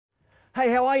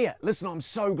Hey, how are you? Listen, I'm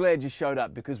so glad you showed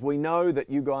up because we know that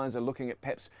you guys are looking at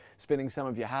perhaps spending some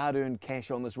of your hard-earned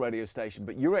cash on this radio station,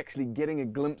 but you're actually getting a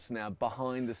glimpse now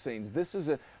behind the scenes. This is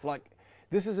an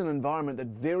environment that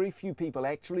very few people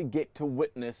actually get to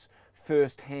witness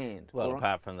firsthand. Well,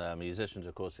 apart from the musicians,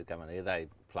 of course, that come in here, they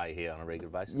play here on a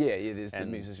regular basis. Yeah, there's the and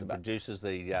musician. The producers,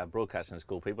 the broadcasting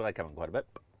school people, they come in quite a bit.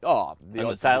 Oh, and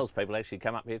the sales people actually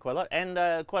come up here quite a lot,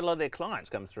 and quite a lot of their clients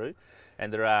come through.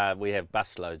 And we have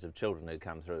busloads of children who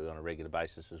come through on a regular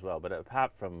basis as well. But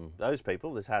apart from those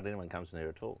people, there's hardly anyone comes in here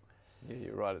at all. Yeah,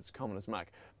 you're right, it's common as muck.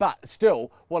 But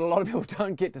still, what a lot of people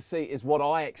don't get to see is what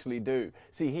I actually do.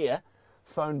 See here,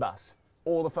 phone bus.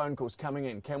 All the phone calls coming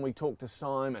in. Can we talk to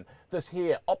Simon? This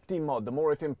here, OptiMod, the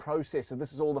More FM processor.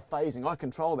 This is all the phasing. I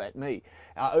control that, me.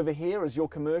 Over here is your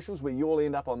commercials, where you all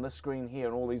end up on this screen here,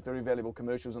 and all these very valuable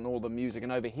commercials and all the music.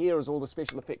 And over here is all the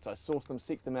special effects. I source them,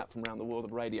 seek them out from around the world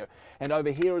of radio. And over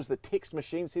here is the text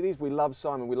machine. See these? We love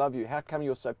Simon. We love you. How come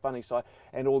you're so funny, Si?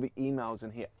 And all the emails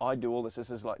in here. I do all this. This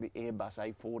is like the Airbus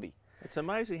A40. It's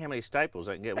amazing how many staples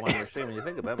they can get in one machine when you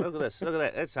think about it. Look at this. Look at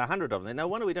that. That's 100 of them. No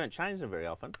wonder we don't change them very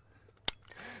often.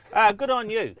 Good on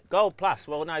you, Gold Plus.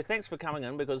 Well, no, thanks for coming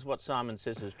in, because what Simon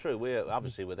says is true. We're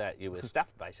obviously with that, you were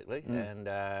stuffed basically,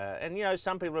 and you know,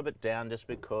 some people are a bit down just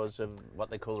because of what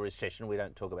they call a recession. We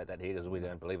don't talk about that here because we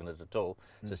don't believe in it at all.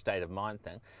 It's a state of mind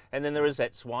thing. And then there is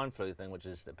that swine flu thing, which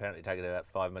is apparently taking about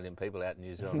 5 million people out in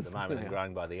New Zealand at the moment and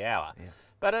growing by the hour. Yeah.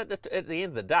 But at the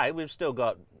end of the day, we've still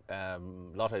got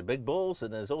lotto big balls,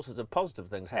 and there's all sorts of positive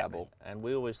things happening, and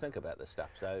we always think about this stuff,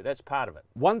 so that's part of it.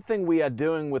 One thing we are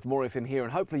doing with More FM here,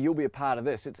 and hopefully you'll be a part of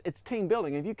this, it's team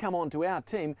building. If you come on to our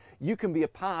team, you can be a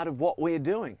part of what we're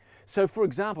doing. So for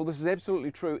example, this is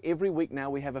absolutely true, every week now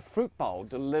we have a fruit bowl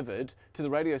delivered to the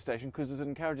radio station because it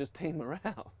encourages team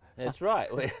morale. That's right.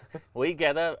 We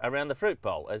gather around the fruit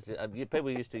bowl. As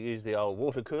people used to use the old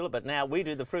water cooler, but now we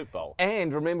do the fruit bowl.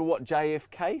 And remember what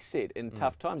JFK said in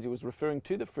tough times. He was referring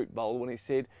to the fruit bowl when he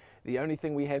said, the only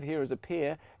thing we have here is a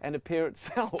pear, and a pear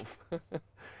itself.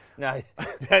 No,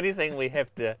 the only thing we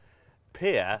have to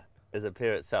pear is a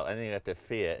pear itself. The only thing you have to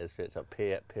fear is pear itself.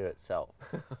 Pear itself.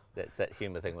 That's that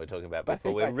humour thing we were talking about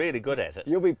before. We're really good at it.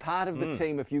 You'll be part of the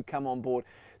team if you come on board.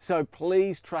 So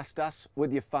please trust us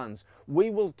with your funds.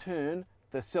 We will turn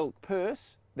the silk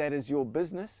purse, that is your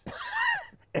business,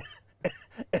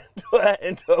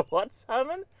 into a what,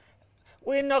 Simon?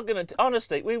 We're not going to,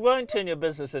 honestly, we won't turn your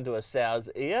business into a sow's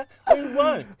ear. We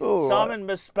won't. Simon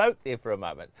misspoke there for a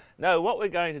moment. No, what we're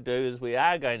going to do is we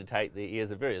are going to take the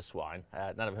ears of various swine,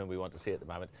 none of whom we want to see at the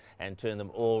moment, and turn them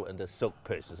all into silk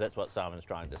purses. That's what Simon's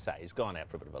trying to say. He's gone out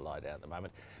for a bit of a lie down at the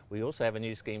moment. We also have a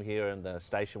new scheme here in the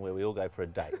station where we all go for a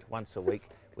date. Once a week,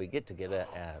 we get together,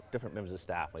 different members of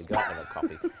staff, we go out and have a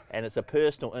coffee, and it's a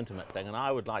personal, intimate thing, and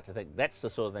I would like to think that's the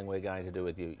sort of thing we're going to do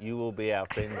with you. You will be our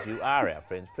friends, you are our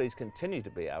friends, please continue to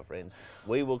be our friends,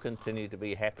 we will continue to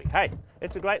be happy. Hey,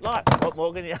 it's a great life, what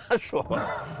more can you ask for?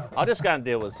 I'll just go and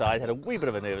deal with Side, had a wee bit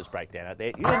of a nervous breakdown out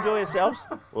there. You enjoy yourselves,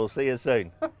 we'll see you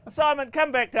soon. Simon,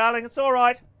 come back darling, it's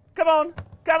alright, come on,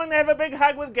 come and have a big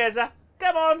hug with Gazza,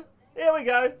 come on, here we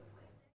go.